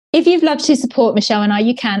if you'd love to support Michelle and I,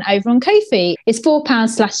 you can over on Ko-fi. It's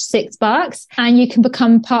 £4/$6, and you can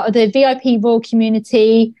become part of the VIP Royal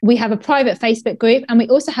community. We have a private Facebook group, and we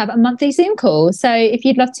also have a monthly Zoom call. So if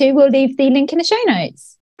you'd love to, we'll leave the link in the show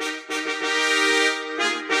notes.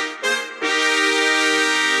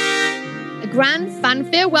 A grand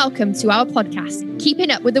fanfare welcome to our podcast,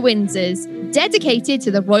 Keeping Up with the Windsors, dedicated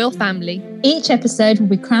to the royal family. Each episode will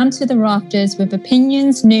be crowned to the rafters with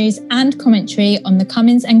opinions, news and commentary on the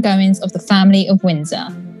comings and goings of the family of Windsor.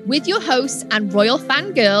 With your hosts and royal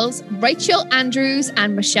fangirls, Rachel Andrews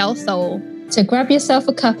and Michelle Thole. So grab yourself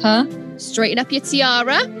a cuppa, straighten up your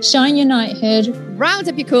tiara, shine your knighthood, round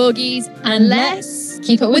up your corgis, and let's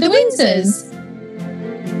keep up with the Windsors.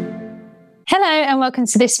 Hello and welcome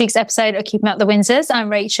to this week's episode of Keeping Up the Windsors. I'm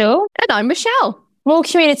Rachel. And I'm Michelle. Royal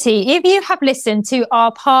community, if you have listened to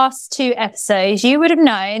our past 2 episodes, you would have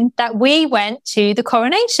known that we went to the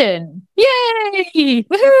coronation. Yay!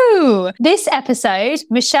 Woohoo! This episode,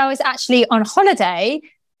 Michelle is actually on holiday.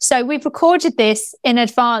 So we've recorded this in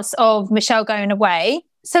advance of Michelle going away.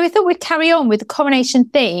 So we thought we'd carry on with the coronation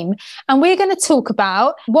theme. And we're going to talk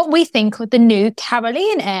about what we think of the new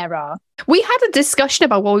Carolean era. We had a discussion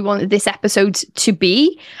about what we wanted this episode to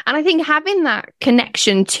be. And I think having that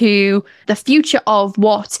connection to the future of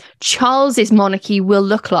what Charles's monarchy will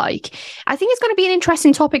look like, I think it's going to be an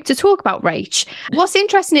interesting topic to talk about, Rach. What's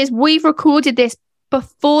interesting is we've recorded this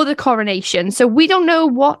before the coronation, so we don't know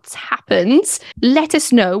what's happened. Let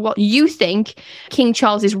us know what you think King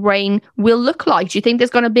Charles's reign will look like. Do you think there's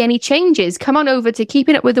going to be any changes? Come on over to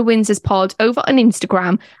Keeping Up with the Windsors pod over on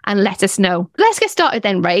Instagram and let us know. Let's get started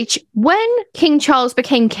then, Rach. When King Charles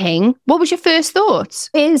became king, what was your first thoughts?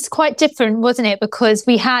 It was quite different, wasn't it? Because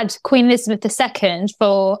we had Queen Elizabeth II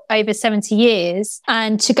for over 70 years,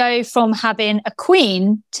 and to go from having a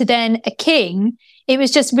queen to then a king, it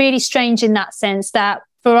was just really strange in that sense that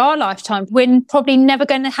for our lifetime, we're probably never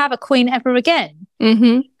going to have a queen ever again.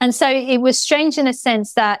 Mm-hmm. And so it was strange in a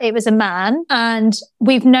sense that it was a man, and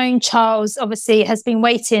we've known Charles obviously has been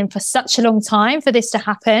waiting for such a long time for this to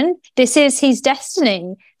happen. This is his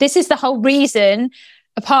destiny. This is the whole reason,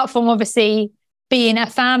 apart from obviously being a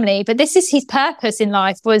family, but this is his purpose in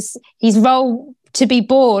life, was his role to be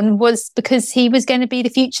born was because he was going to be the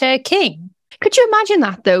future king. Could you imagine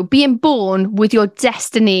that, though, being born with your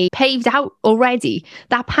destiny paved out already?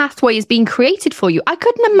 That pathway is being created for you. I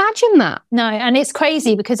couldn't imagine that. No, and it's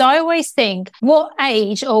crazy because I always think, what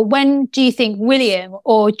age or when do you think William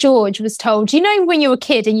or George was told, you know, when you were a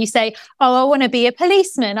kid and you say, oh, I want to be a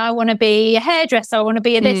policeman, I want to be a hairdresser, I want to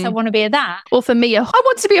be a this, I want to be a that. Well, for me, I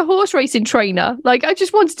wanted to be a horse racing trainer. Like, I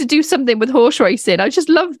just wanted to do something with horse racing. I just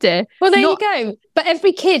loved it. Well, there you go. But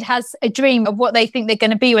every kid has a dream of what they think they're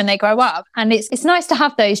going to be when they grow up. And it's nice to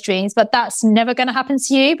have those dreams, but that's never going to happen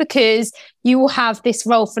to you because you will have this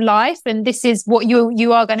role for life and this is what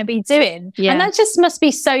you are going to be doing. Yeah. And that just must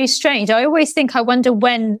be so strange. I always think, I wonder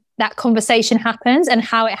when that conversation happens and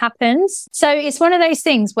how it happens. So it's one of those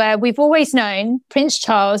things where we've always known Prince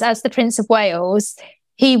Charles as the Prince of Wales,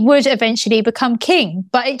 he would eventually become king,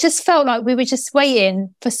 but it just felt like we were just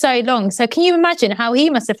waiting for so long. So can you imagine how he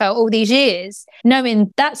must have felt all these years,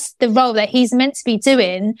 knowing that's the role that he's meant to be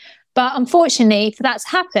doing? But unfortunately, for that to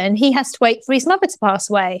happen, he has to wait for his mother to pass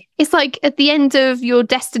away. It's like at the end of your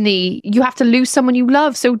destiny, you have to lose someone you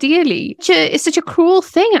love so dearly. It's such a cruel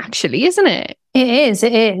thing, actually, isn't it? It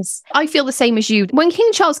is. I feel the same as you. When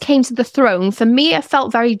King Charles came to the throne, for me, it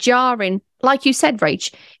felt very jarring. Like you said,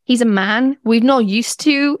 Rach, he's a man. We're not used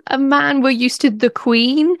to a man. We're used to the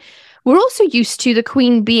Queen. We're also used to the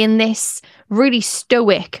Queen being this really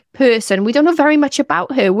stoic person. We don't know very much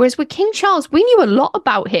about her. Whereas with King Charles, we knew a lot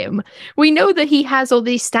about him. We know that he has all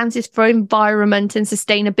these stances for environment and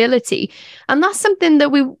sustainability. And that's something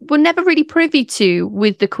that we were never really privy to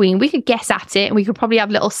with the Queen. We could guess at it and we could probably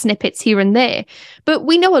have little snippets here and there. But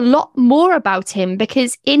we know a lot more about him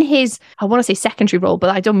because in his, I want to say secondary role, but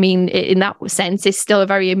I don't mean it in that sense. It's still a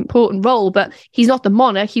very important role, but he's not the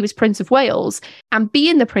monarch. He was Prince of Wales. And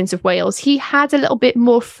being the Prince of Wales, he had a little bit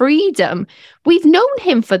more freedom. We've known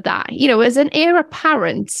him for that, you know, as an heir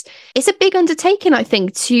apparent. It's a big undertaking, I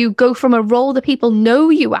think, to go from a role that people know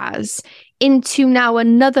you as into now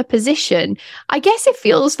another position. I guess it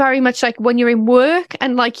feels very much like when you're in work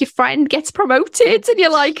and like your friend gets promoted and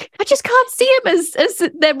you're like, I just can't see him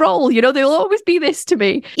as their role, you know, they'll always be this to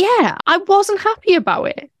me. Yeah, I wasn't happy about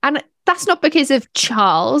it. And that's not because of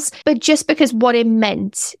Charles, but just because what it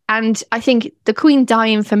meant. And I think the Queen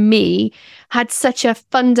dying for me had such a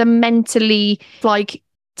fundamentally like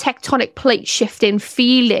tectonic plate shifting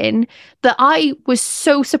feeling that I was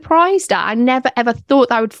so surprised at. I never ever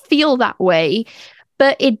thought I would feel that way.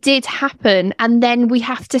 but it did happen. And then we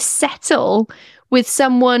have to settle with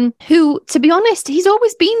someone who, to be honest, he's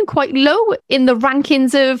always been quite low in the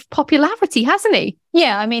rankings of popularity, hasn't he?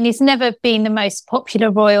 Yeah, I mean, he's never been the most popular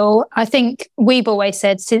royal. I think we've always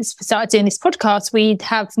said since we started doing this podcast, we'd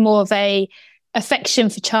have more of a affection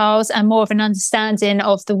for Charles and more of an understanding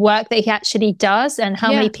of the work that he actually does and how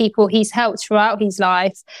many people he's helped throughout his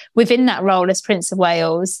life within that role as Prince of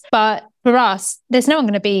Wales. But for us, there's no one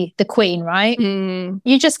going to be the Queen, right?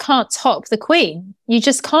 You just can't top the Queen. You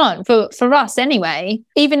just can't, for us anyway.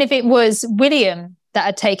 Even if it was William that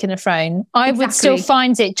had taken the throne, I would still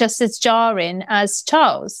find it just as jarring as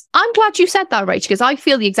Charles. I'm glad you said that, Rach, because I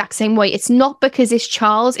feel the exact same way. It's not because it's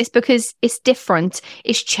Charles, it's because it's different,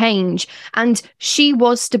 it's change. And she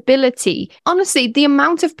was stability. Honestly, the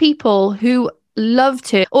amount of people who loved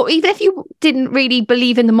her, or even if you didn't really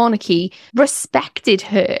believe in the monarchy, respected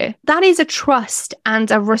her. That is a trust and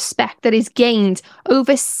a respect that is gained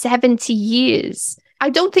over 70 years. I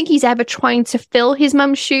don't think he's ever trying to fill his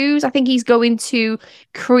mum's shoes. I think he's going to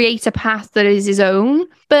create a path that is his own.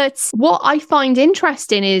 But what I find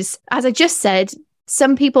interesting is, as I just said,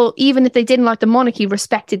 some people, even if they didn't like the monarchy,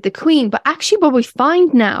 respected the Queen. But actually what we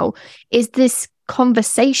find now is this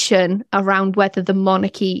conversation around whether the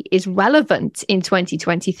monarchy is relevant in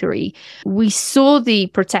 2023. We saw the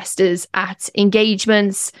protesters at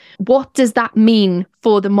engagements. What does that mean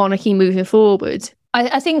for the monarchy moving forward?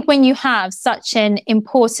 I think when you have such an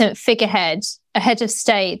important figurehead, a head of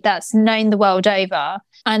state that's known the world over,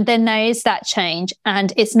 and then there is that change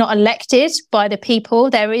and it's not elected by the people,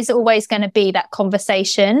 there is always going to be that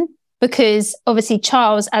conversation, because obviously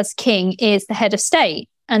Charles as king is the head of state.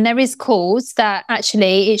 And there is calls that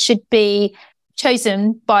actually it should be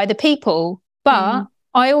chosen by the people. But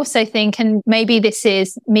I also think, and maybe this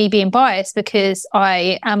is me being biased because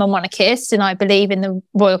I am a monarchist and I believe in the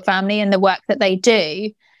royal family and the work that they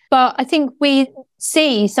do. But I think we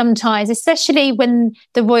see sometimes, especially when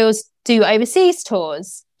the royals do overseas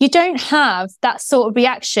tours, you don't have that sort of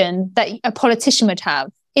reaction that a politician would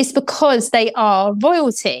have. It's because they are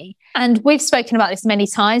royalty. And we've spoken about this many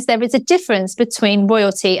times. There is a difference between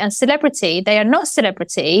royalty and celebrity. They are not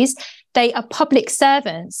celebrities. They are public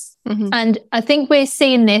servants. And I think we're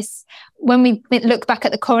seeing this when we look back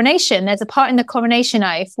at the coronation. There's a part in the coronation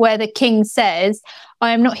oath where the king says,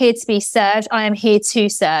 I am not here to be served. I am here to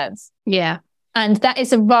serve. Yeah. And that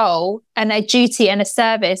is a role and a duty and a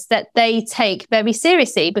service that they take very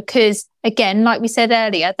seriously because, again, like we said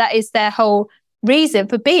earlier, that is their whole reason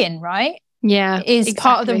for being, right? Yeah, is exactly.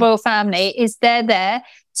 Part of the royal family, is they're there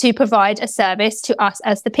to provide a service to us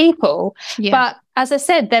as the people. Yeah. But as I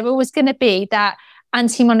said, there always going to be that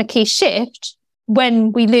anti-monarchy shift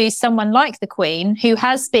when we lose someone like the Queen, who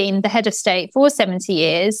has been the head of state for 70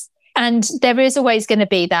 years. And there is always going to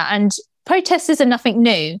be that. And protesters are nothing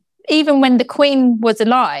new. Even when the Queen was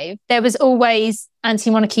alive, there was always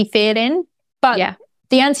anti-monarchy feeling. But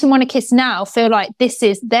the anti-monarchists now feel like this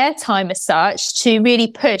is their time as such to really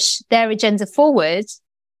push their agenda forward,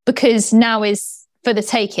 because now is for the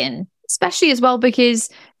taking. Especially as well because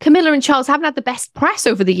Camilla and Charles haven't had the best press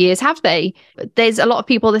over the years, have they? There's a lot of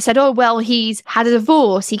people that said, oh, well, he's had a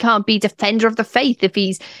divorce. He can't be defender of the faith if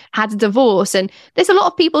he's had a divorce. And there's a lot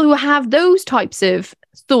of people who have those types of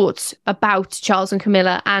thoughts about Charles and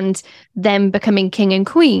Camilla and them becoming king and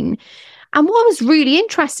queen. And what was really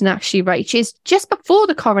interesting, actually, Rach, is just before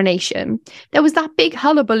the coronation, there was that big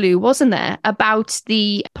hullabaloo, wasn't there, about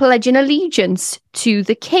the pledging allegiance to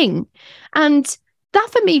the king. And that,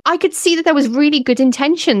 for me, I could see that there was really good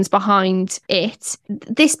intentions behind it.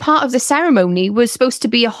 This part of the ceremony was supposed to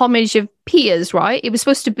be a homage of peers, right? It was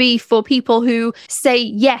supposed to be for people who say,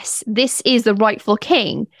 yes, this is the rightful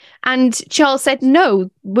king. And Charles said, no,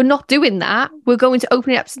 we're not doing that. We're going to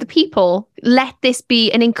open it up to the people. Let this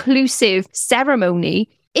be an inclusive ceremony.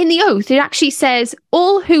 In the oath, it actually says,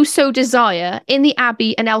 all who so desire in the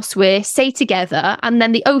abbey and elsewhere say together, and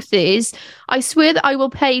then the oath is, I swear that I will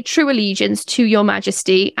pay true allegiance to your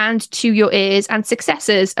majesty and to your heirs and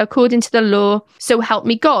successors according to the law, so help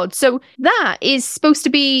me God. So that is supposed to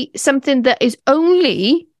be something that is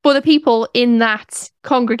only for the people in that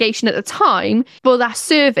congregation at the time, for that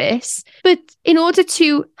service. But in order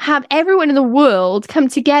to have everyone in the world come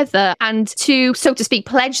together and to, so to speak,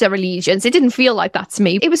 pledge their allegiance, it didn't feel like that to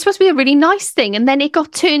me. It was supposed to be a really nice thing. And then it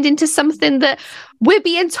got turned into something that we're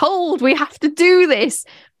being told we have to do this.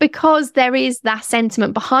 because there is that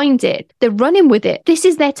sentiment behind it. They're running with it. This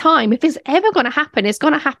is their time. If it's ever going to happen, it's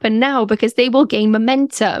going to happen now, because they will gain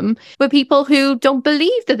momentum with people who don't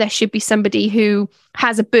believe that there should be somebody who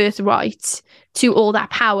has a birthright to all that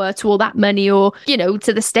power, to all that money, or, you know,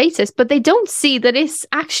 to the status, but they don't see that it's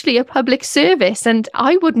actually a public service. And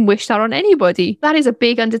I wouldn't wish that on anybody. That is a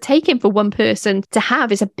big undertaking for one person to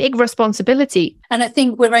have. It's a big responsibility. And I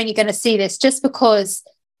think we're only going to see this just because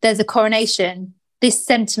there's a coronation. This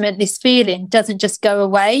sentiment, this feeling doesn't just go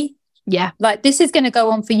away. Yeah. Like, this is going to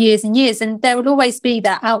go on for years and years. And there will always be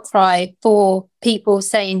that outcry for people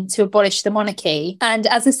saying to abolish the monarchy. And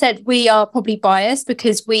as I said, we are probably biased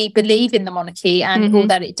because we believe in the monarchy and all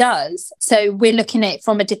that it does. So we're looking at it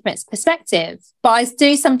from a different perspective. But I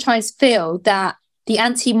do sometimes feel that the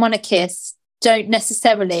anti-monarchists don't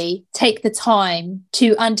necessarily take the time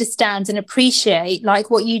to understand and appreciate,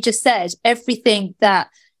 like what you just said, everything that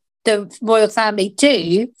the royal family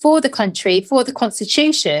do for the country, for the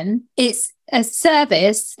constitution. It's a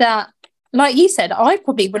service that, like you said, I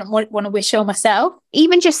probably wouldn't want to wish on myself.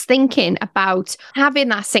 Even just thinking about having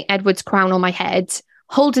that St. Edward's crown on my head,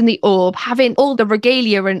 holding the orb, having all the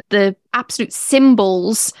regalia and the absolute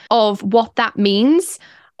symbols of what that means,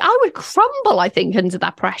 I would crumble, I think, under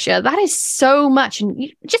that pressure. That is so much.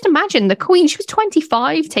 And just imagine the Queen, she was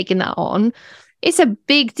 25 taking that on. It's a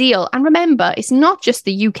big deal. And remember, it's not just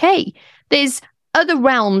the UK. There's other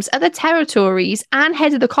realms, other territories, and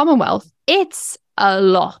head of the Commonwealth. It's a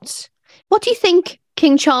lot. What do you think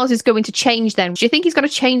King Charles is going to change then? Do you think he's going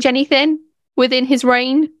to change anything within his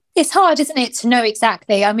reign? It's hard, isn't it, to know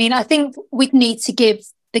exactly. I mean, I think we'd need to give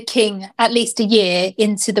the king at least a year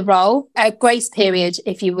into the role, a grace period,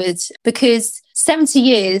 if you would, because 70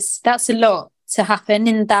 years, that's a lot to happen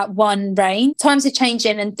in that one reign. Times are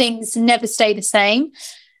changing and things never stay the same.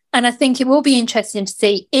 And I think it will be interesting to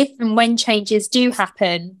see if and when changes do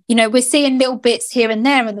happen. You know, we're seeing little bits here and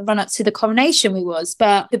there in the run up to the coronation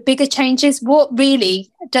but the bigger changes, what really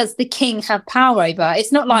does the king have power over?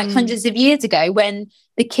 It's not like hundreds of years ago when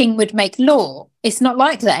the king would make law. It's not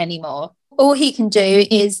like that anymore. All he can do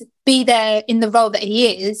is be there in the role that he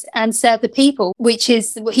is and serve the people, which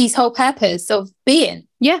is his whole purpose of being.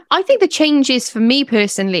 Yeah, I think the changes for me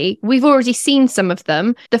personally, we've already seen some of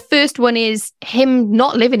them. The first one is him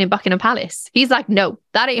not living in Buckingham Palace. He's like, no,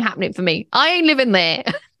 that ain't happening for me. I ain't living there.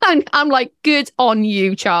 And I'm like, good on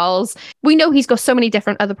you, Charles. We know he's got so many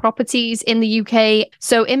different other properties in the UK,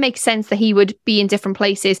 so it makes sense that he would be in different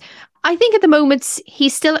places. I think at the moment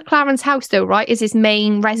he's still at Clarence House though, right? Is his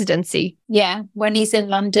main residency. Yeah, when he's in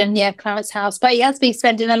London, Clarence House. But he has been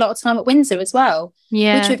spending a lot of time at Windsor as well.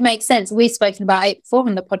 Yeah. Which would make sense. We've spoken about it before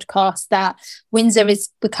on the podcast that Windsor is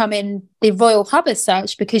becoming the royal hub as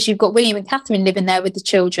such because you've got William and Catherine living there with the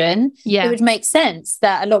children. Yeah. It would make sense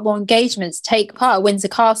that a lot more engagements take part at Windsor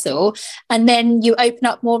Castle, and then you open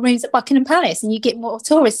up more rooms at Buckingham Palace and you get more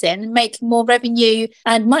tourists in and make more revenue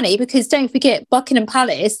and money, because don't forget, Buckingham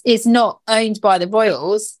Palace is not owned by the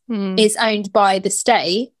royals, it's owned by the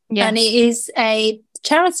state. Yeah. And it is a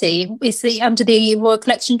charity. It's under the Royal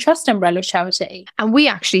Collection Trust umbrella charity. And we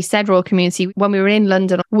actually said, Royal Community, when we were in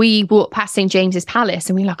London, we walked past St. James's Palace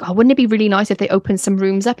and we were like, oh, wouldn't it be really nice if they opened some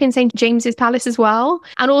rooms up in St. James's Palace as well?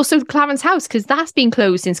 And also Clarence House, because that's been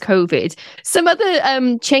closed since COVID. Some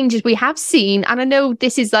other changes we have seen, and I know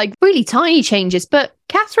this is like really tiny changes, but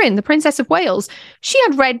Catherine, the Princess of Wales, she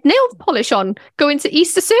had red nail polish on going to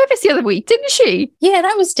Easter service the other week, didn't she? Yeah,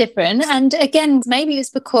 that was different. And again, maybe it was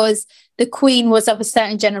because the Queen was of a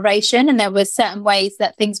certain generation and there were certain ways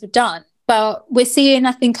that things were done. But we're seeing,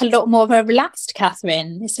 I think, a lot more of a relaxed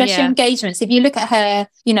Catherine, especially engagements. If you look at her,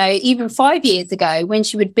 you know, even 5 years ago when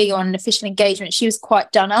she would be on an official engagement, she was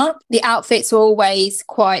quite done up. The outfits were always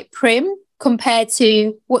quite prim. Compared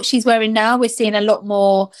to what she's wearing now, we're seeing a lot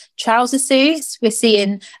more trouser suits. We're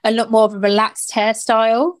seeing a lot more of a relaxed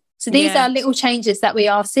hairstyle. So these are little changes that we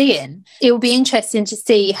are seeing. It will be interesting to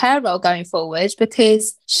see her role going forward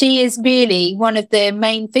because she is really one of the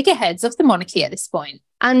main figureheads of the monarchy at this point.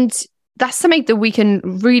 And that's something that we can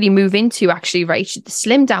really move into, actually, Rach, the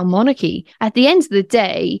slimmed down monarchy. At the end of the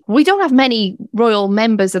day, we don't have many royal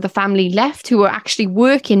members of the family left who are actually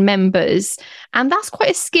working members. And that's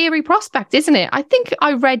quite a scary prospect, isn't it? I think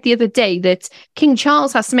I read the other day that King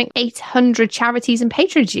Charles has something 800 charities and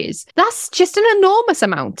patronages. That's just an enormous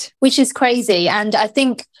amount. Which is crazy. And I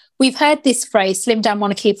think we've heard this phrase, slim down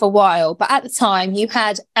monarchy, for a while, but at the time you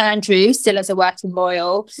had Andrew still as a working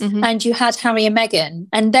royal, and you had Harry and Meghan,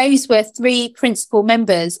 and those were three principal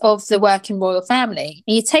members of the working royal family.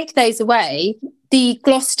 And you take those away, The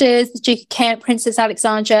Gloucesters, the Duke of Kent, Princess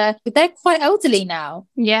Alexandra, they're quite elderly now.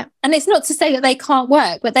 Yeah. And it's not to say that they can't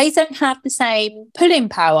work, but they don't have the same pulling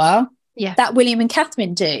power that William and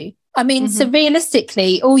Catherine do. I mean, so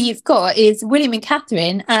realistically, all you've got is William and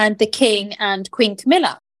Catherine and the King and Queen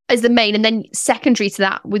Camilla. As the main, and then secondary to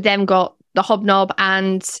that, we've then got the Hobnob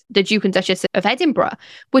and the Duke and Duchess of Edinburgh,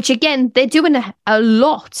 which again, they're doing a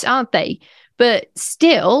lot, aren't they? But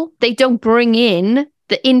still, they don't bring in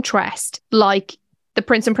the interest like the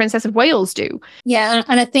Prince and Princess of Wales do. Yeah,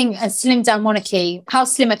 and I think a slimmed down monarchy, how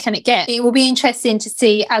slimmer can it get? It will be interesting to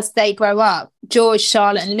see as they grow up, George,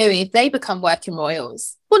 Charlotte and Louis, if they become working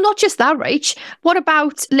royals. Well, not just that, Rach. What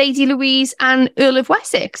about Lady Louise and Earl of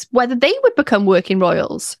Wessex, whether they would become working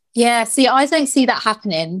royals? Yeah, see, I don't see that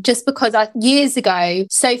happening just because years ago,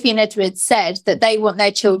 Sophie and Edward said that they want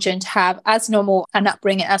their children to have as normal an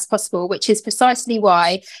upbringing as possible, which is precisely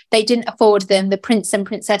why they didn't afford them the Prince and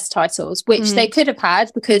Princess titles, which they could have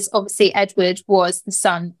had because obviously Edward was the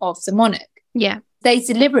son of the monarch. Yeah. They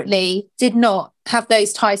deliberately did not have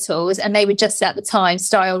those titles and they were just at the time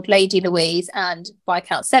styled Lady Louise and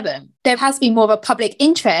Viscount Severn. There has been more of a public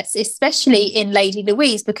interest, especially in Lady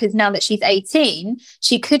Louise, because now that she's 18,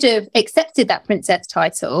 she could have accepted that princess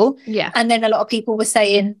title. Yeah. And then a lot of people were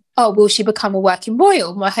saying, oh, will she become a working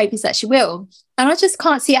royal? My hope is that she will. And I just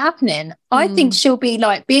can't see it happening. I think she'll be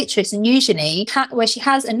like Beatrice and Eugenie, where she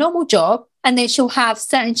has a normal job and then she'll have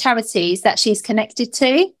certain charities that she's connected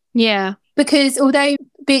to. Yeah. Because although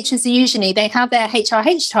Beatrice and Eugenie, they have their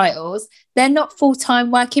HRH titles, they're not full-time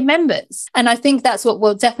working members. And I think that's what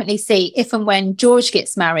we'll definitely see if and when George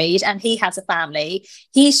gets married and he has a family.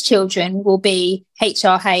 His children will be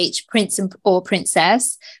HRH, Prince or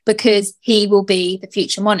Princess, because he will be the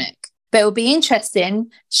future monarch. But it'll be interesting.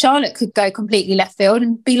 Charlotte could go completely left field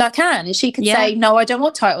and be like Anne, and she could say, no, I don't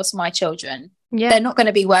want titles for my children. Yeah. They're not going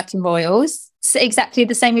to be working royals. It's exactly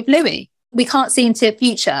the same with Louis. We can't see into the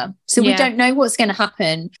future. So we don't know what's going to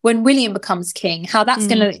happen when William becomes king, how that's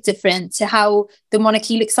going to look different to how the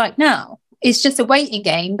monarchy looks like now. It's just a waiting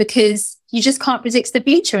game because you just can't predict the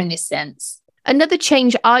future in this sense. Another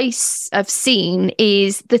change I have seen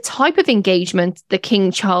is the type of engagement that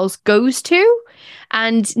King Charles goes to.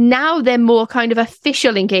 And now they're more kind of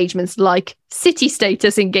official engagements, like city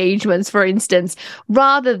status engagements, for instance,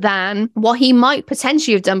 rather than what he might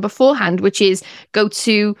potentially have done beforehand, which is go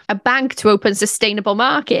to a bank to open sustainable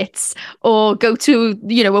markets or go to,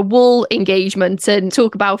 a wool engagement and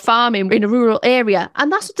talk about farming in a rural area. And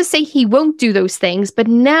that's not to say he won't do those things. But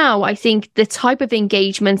now I think the type of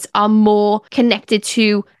engagements are more connected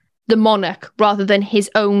to the monarch rather than his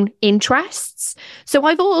own interests. So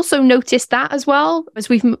I've also noticed that as well as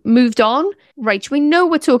we've moved on. Rach, we know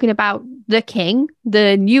we're talking about the king,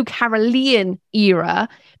 the new Carolean era,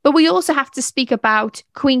 but we also have to speak about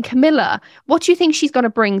Queen Camilla. What do you think she's going to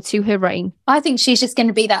bring to her reign? I think she's just going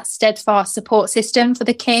to be that steadfast support system for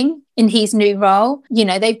the king in his new role.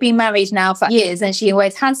 They've been married now for years and she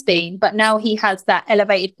always has been, but now he has that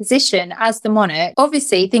elevated position as the monarch.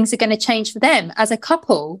 Obviously, things are going to change for them as a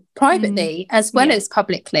couple, privately as well as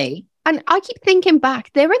publicly. And I keep thinking back,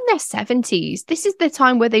 they're in their 70s. This is the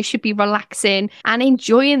time where they should be relaxing and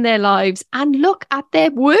enjoying their lives and look at their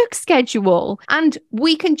work schedule. And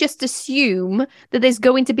we can just assume that there's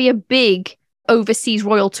going to be a big overseas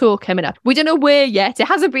royal tour coming up. We don't know where yet. It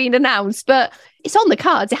hasn't been announced, but it's on the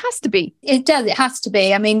cards. It has to be. It does. It has to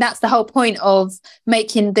be. I mean, that's the whole point of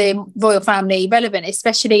making the royal family relevant,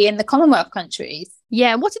 especially in the Commonwealth countries.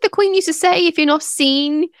 Yeah. What did the Queen used to say? If you're not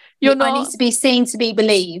seen, you're not. I need to be seen to be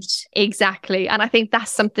believed. Exactly. And I think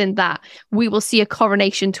that's something that we will see a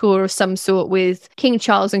coronation tour of some sort with King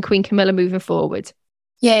Charles and Queen Camilla moving forward.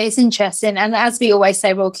 Yeah, it's interesting. And as we always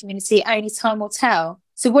say, royal community, only time will tell.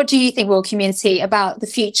 So what do you think, royal community, about the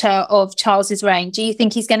future of Charles's reign? Do you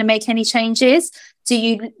think he's going to make any changes? Do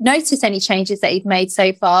you notice any changes that he's made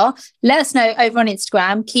so far? Let us know over on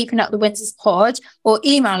Instagram, Keeping Up the Windsors Pod, or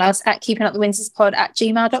email us at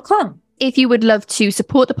keepingupthewindsorspod@gmail.com. If you would love to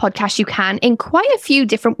support the podcast, you can in quite a few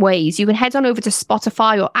different ways. You can head on over to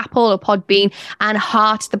Spotify or Apple or Podbean and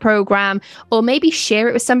heart the program, or maybe share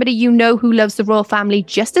it with somebody you know who loves the royal family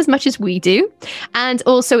just as much as we do. And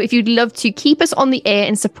also, if you'd love to keep us on the air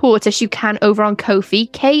and support us, you can over on Ko-fi,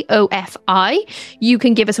 K-O-F-I. You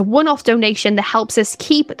can give us a one-off donation that helps us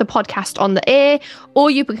keep the podcast on the air,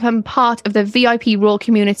 or you become part of the VIP Royal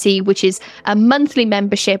Community, which is a monthly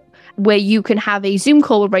membership where you can have a Zoom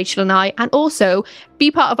call with Rachel and I, and also be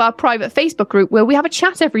part of our private Facebook group where we have a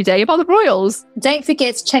chat every day about the royals. Don't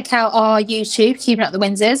forget to check out our YouTube, Keeping Up the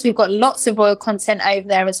Windsors. We've got lots of royal content over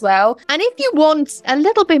there as well. And if you want a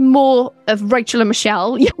little bit more of Rachel and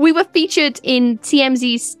Michelle, we were featured in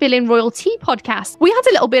TMZ's Spilling Royal Tea podcast. We had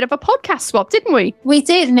a little bit of a podcast swap, didn't we? We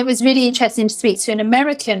did, and it was really interesting to speak to an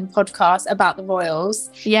American podcast about the royals.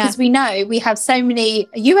 Yeah. Because we know we have so many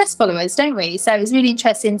US followers, don't we? So it was really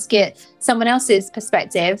interesting to get someone else's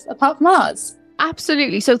perspective apart from ours.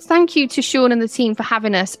 Absolutely. So thank you to Sean and the team for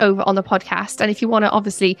having us over on the podcast. And if you want to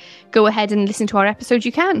obviously go ahead and listen to our episode,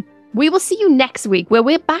 you can. We will see you next week where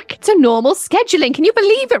we're back to normal scheduling. Can you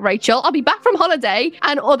believe it, Rachel? I'll be back from holiday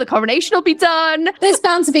and the coronation will be done. There's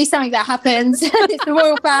bound to be something that happens. It's the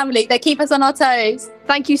royal family. They keep us on our toes.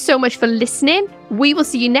 Thank you so much for listening. We will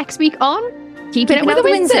see you next week on Keeping It With the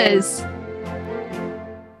Windsors.